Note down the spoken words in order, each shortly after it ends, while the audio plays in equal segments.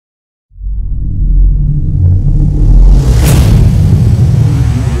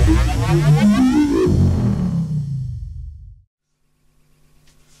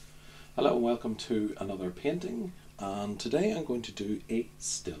to another painting, and today I'm going to do a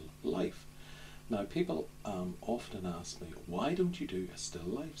still life. Now people often ask me, why don't you do a still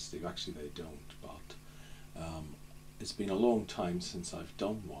life, Steve? Actually they don't, but it's been a long time since I've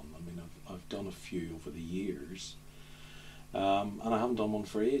done one. I mean, I've done a few over the years, and I haven't done one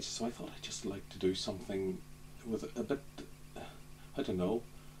for ages, so I thought I'd just like to do something with a bit, I don't know,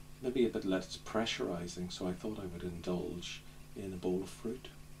 maybe a bit less pressurizing, so I thought I would indulge in a bowl of fruit.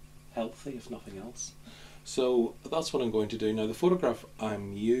 Healthy, if nothing else. So that's what I'm going to do. Now the photograph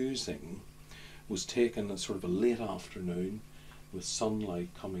I'm using was taken at sort of a late afternoon with sunlight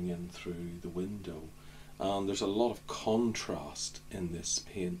coming in through the window, and there's a lot of contrast in this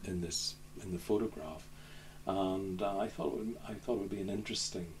paint, in the photograph, and I thought it would be an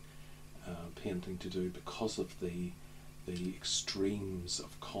interesting painting to do because of the extremes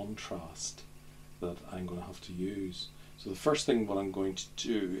of contrast that I'm going to have to use. So the first thing what I'm going to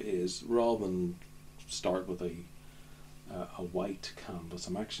do is, rather than start with a white canvas,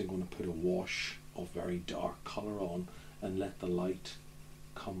 I'm actually going to put a wash of very dark colour on and let the light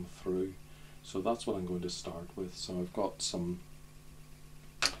come through. So that's what I'm going to start with. So I've got some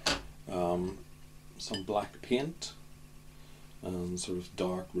black paint and sort of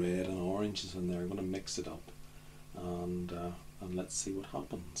dark red and oranges in there. I'm going to mix it up and let's see what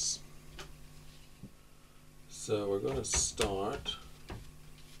happens. So we're going to start.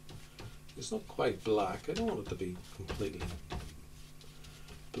 It's not quite black. I don't want it to be completely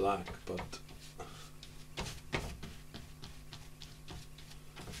black, but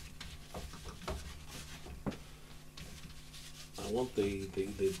I want the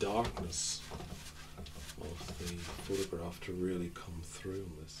darkness of the photograph to really come through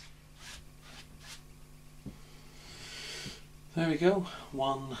on this. There we go.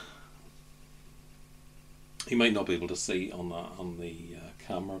 One. You might not be able to see on the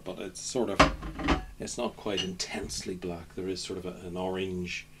camera, but it's not quite intensely black. There is sort of an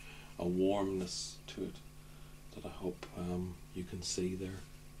orange, a warmness to it that I hope you can see there.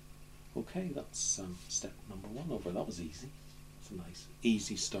 Okay, that's step number one over. That was easy. It's a nice,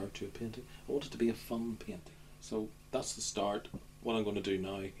 easy start to a painting. I want it to be a fun painting. So that's the start. What I'm going to do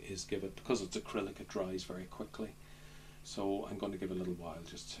now is give it, because it's acrylic, it dries very quickly. So I'm going to give it a little while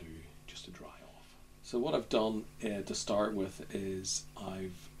just to dry off. So what I've done to start with is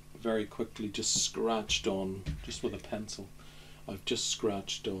I've very quickly just scratched on, just with a pencil, I've just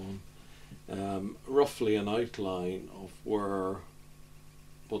scratched on roughly an outline of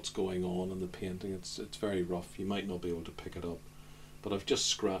what's going on in the painting. It's very rough, you might not be able to pick it up, but I've just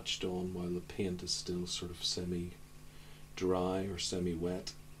scratched on while the paint is still sort of semi-dry or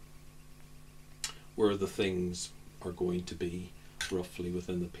semi-wet, where the things are going to be roughly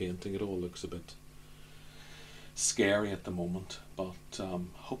within the painting. It all looks a bit scary at the moment, but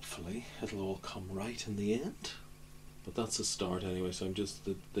hopefully it'll all come right in the end. But that's a start anyway. So I'm just,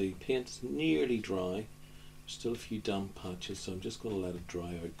 the paint's nearly dry, still a few damp patches, so I'm just going to let it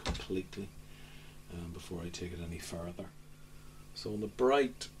dry out completely before I take it any further. So on the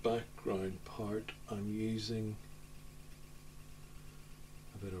bright background part, I'm using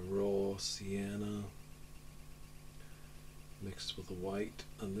a bit of raw sienna mixed with the white,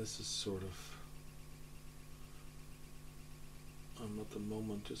 and this is sort of, I'm at the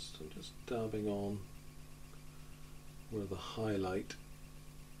moment I'm just dabbing on where the highlight.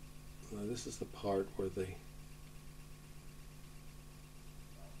 Now this is the part where the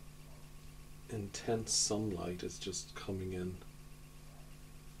intense sunlight is just coming in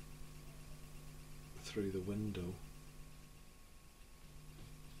through the window.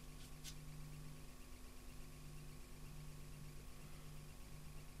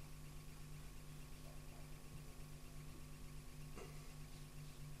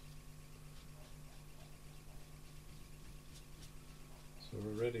 So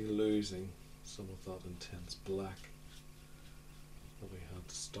we're already losing some of that intense black that we had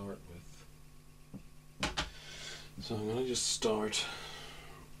to start with. So I'm going to just start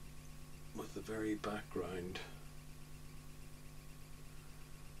with the very background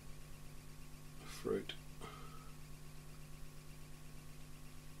fruit.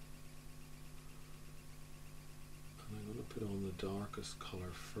 And I'm going to put on the darkest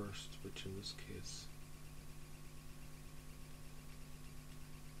colour first, which in this case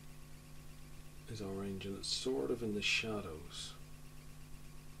is orange, and it's sort of in the shadows,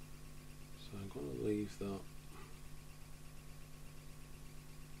 so I'm going to leave that.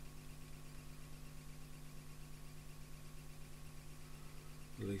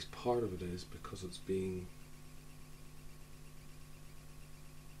 At least part of it is, because it's being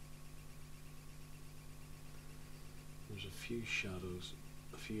there's a few shadows,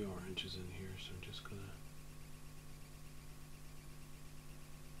 a few oranges in here, so I'm just gonna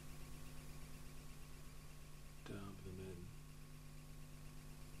dab them in.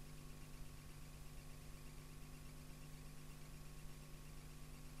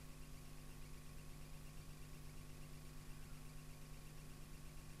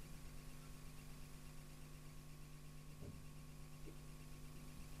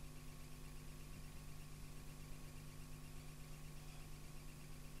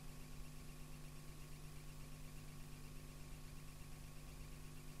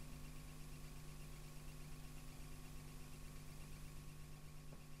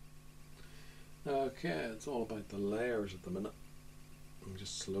 Okay, it's all about the layers at the minute. I'm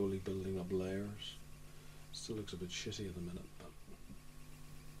just slowly building up layers. Still looks a bit shitty at the minute, but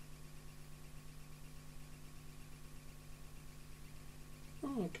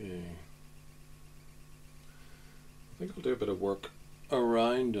okay. I think I'll do a bit of work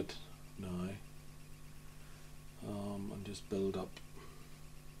around it now, and just build up.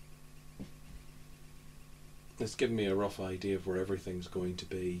 It's giving me a rough idea of where everything's going to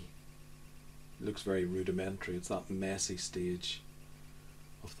be. It looks very rudimentary. It's that messy stage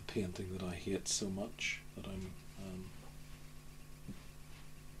of the painting that I hate so much, that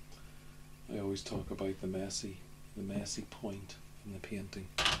I always talk about the messy point in the painting,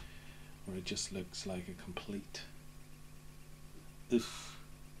 where it just looks like a complete oof.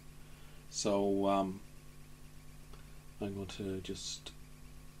 So I'm going to just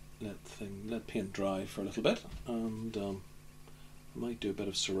let paint dry for a little bit, and I might do a bit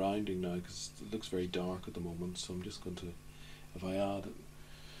of surrounding now because it looks very dark at the moment. So I'm just going to, if I add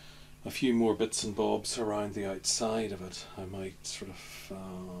a few more bits and bobs around the outside of it, I might sort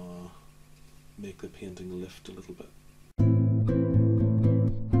of make the painting lift a little bit.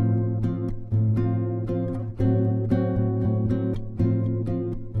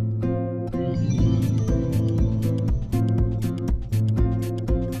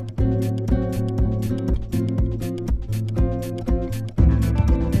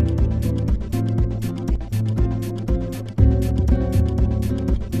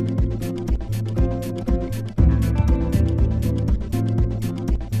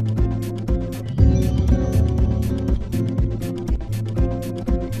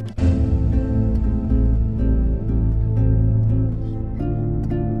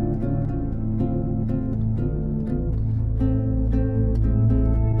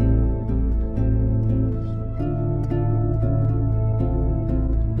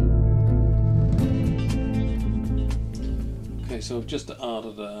 So I've just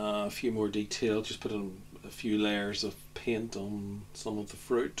added a few more detail, just put in a few layers of paint on some of the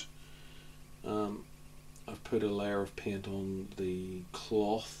fruit. I've put a layer of paint on the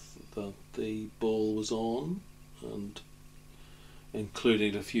cloth that the bowl was on, and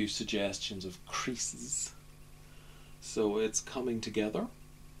included a few suggestions of creases. So it's coming together.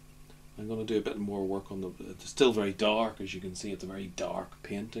 I'm going to do a bit more work on it's still very dark, as you can see. It's a very dark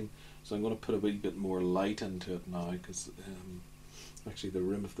painting, so I'm going to put a wee bit more light into it now, because actually the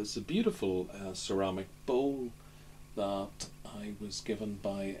rim of this is a beautiful ceramic bowl that I was given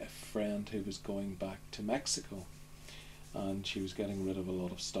by a friend who was going back to Mexico, and she was getting rid of a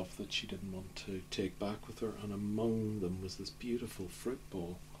lot of stuff that she didn't want to take back with her, and among them was this beautiful fruit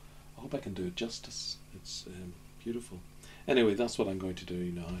bowl. I hope I can do it justice. It's beautiful. Anyway, that's what I'm going to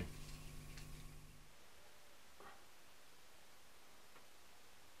do now.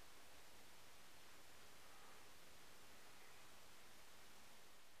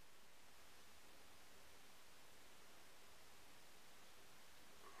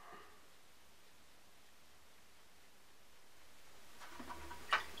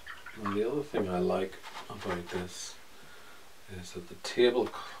 And the other thing I like about this is that the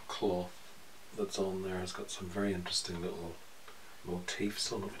tablecloth that's on there has got some very interesting little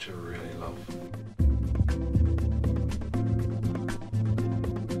motifs on it, which I really love.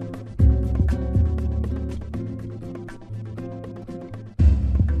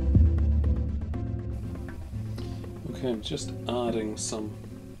 Okay, I'm just adding some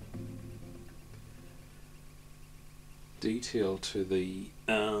detail to the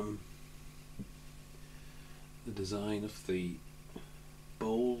design of the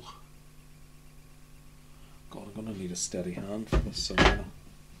bowl. God, I'm going to need a steady hand for this, so I'm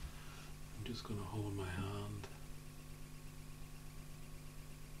just going to hold my hand.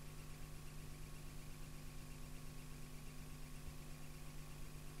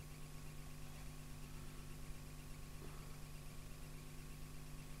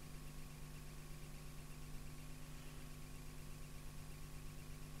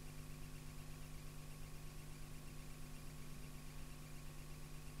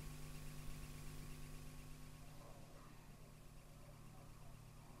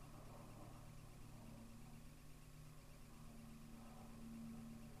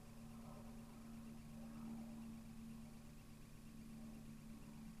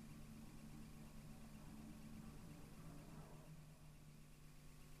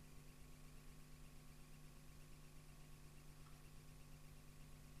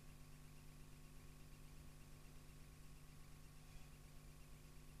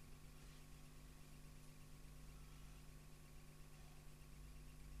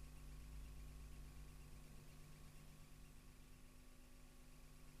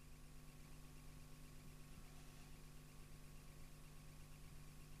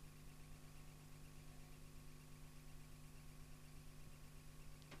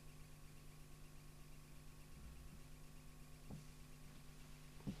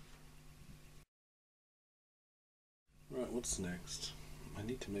 what's next? I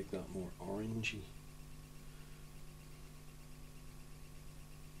need to make that more orangey.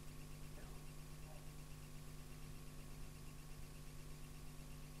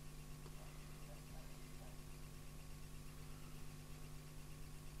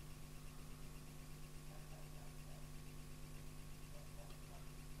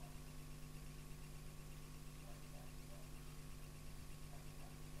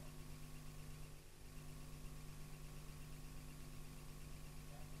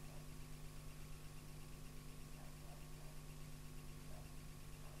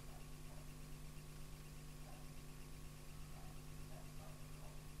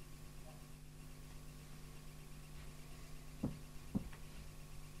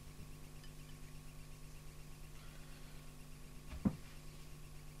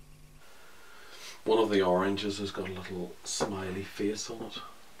 One of the oranges has got a little smiley face on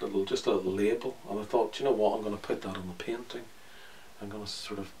it, just a little label, and I thought, you know what, I'm going to put that on the painting. I'm going to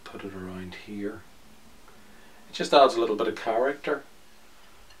sort of put it around here. It just adds a little bit of character.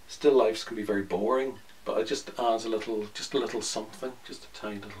 Still lifes can be very boring, but it just adds just a little something, just a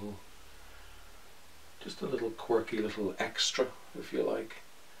tiny little, just a little quirky little extra, if you like.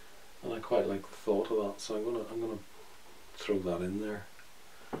 And I quite like the thought of that, so I'm gonna throw that in there.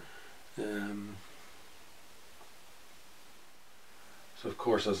 So of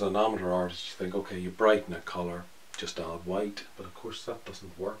course, as an amateur artist, you think, okay, you brighten a colour, just add white, but of course that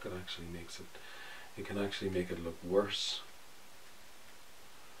doesn't work. It actually makes it, it can actually make it look worse.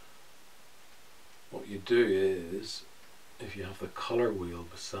 What you do is, if you have the colour wheel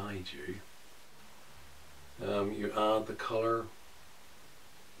beside you, you add the colour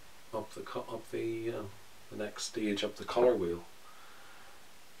up the next stage up the colour wheel,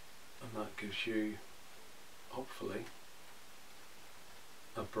 and that gives you, hopefully,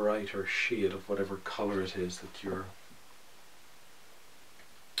 a brighter shade of whatever colour it is that you're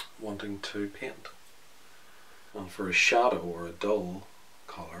wanting to paint. And for a shadow or a dull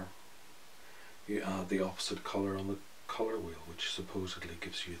colour, you add the opposite colour on the colour wheel, which supposedly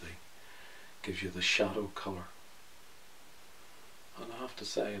gives you the shadow colour. And I have to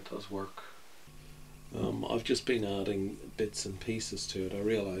say, it does work. I've just been adding bits and pieces to it. I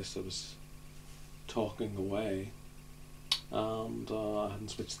realised I was talking away and I hadn't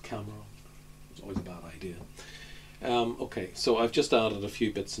switched the camera on. It's always a bad idea. Okay, so I've just added a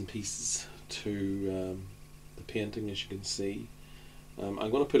few bits and pieces to the painting, as you can see. I'm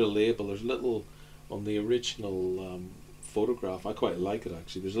going to put a label. There's a little, on the original photograph, I quite like it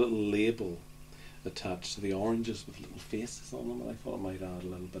actually, there's a little label attached to the oranges with little faces on them, and I thought it might add a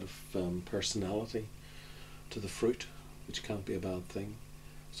little bit of personality to the fruit, which can't be a bad thing.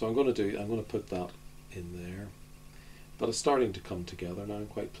 So I'm going to put that in there. But it's starting to come together now. I'm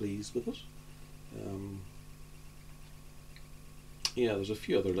quite pleased with it. Yeah, there's a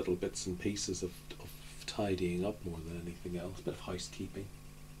few other little bits and pieces of tidying up more than anything else. A bit of housekeeping,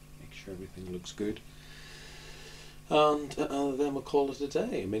 make sure everything looks good. And then we'll call it a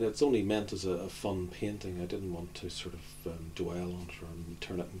day. I mean, it's only meant as a fun painting. I didn't want to sort of dwell on it or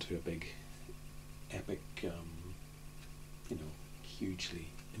turn it into a big, epic, you know, hugely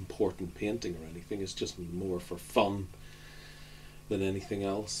important painting or anything. It's just more for fun than anything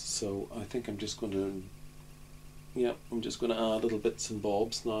else. So I think I'm just going to, yeah, I'm just going to add little bits and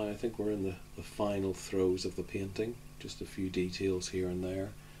bobs now. I think we're in the final throes of the painting. Just a few details here and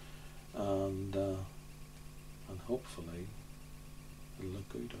there, and hopefully it'll look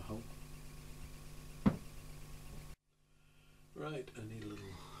good, I hope. Right, I need a little,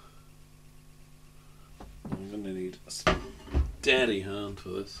 I'm going to need a steady hand for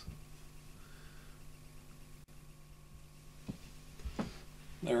this.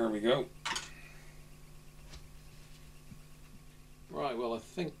 There we go. Right, well, I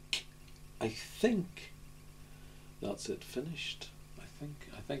think that's it finished. I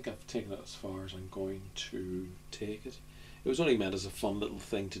think I've taken it as far as I'm going to take it. It was only meant as a fun little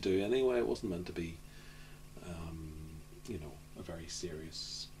thing to do anyway. It wasn't meant to be, you know, a very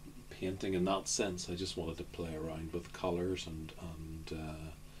serious painting in that sense. I just wanted to play around with colours and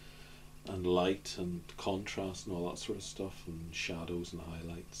light and contrast and all that sort of stuff, and shadows and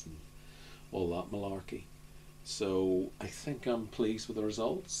highlights and all that malarkey. So I think I'm pleased with the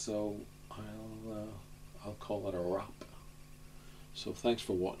results. So I'll call it a wrap. So thanks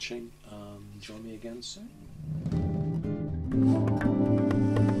for watching, and join me again soon.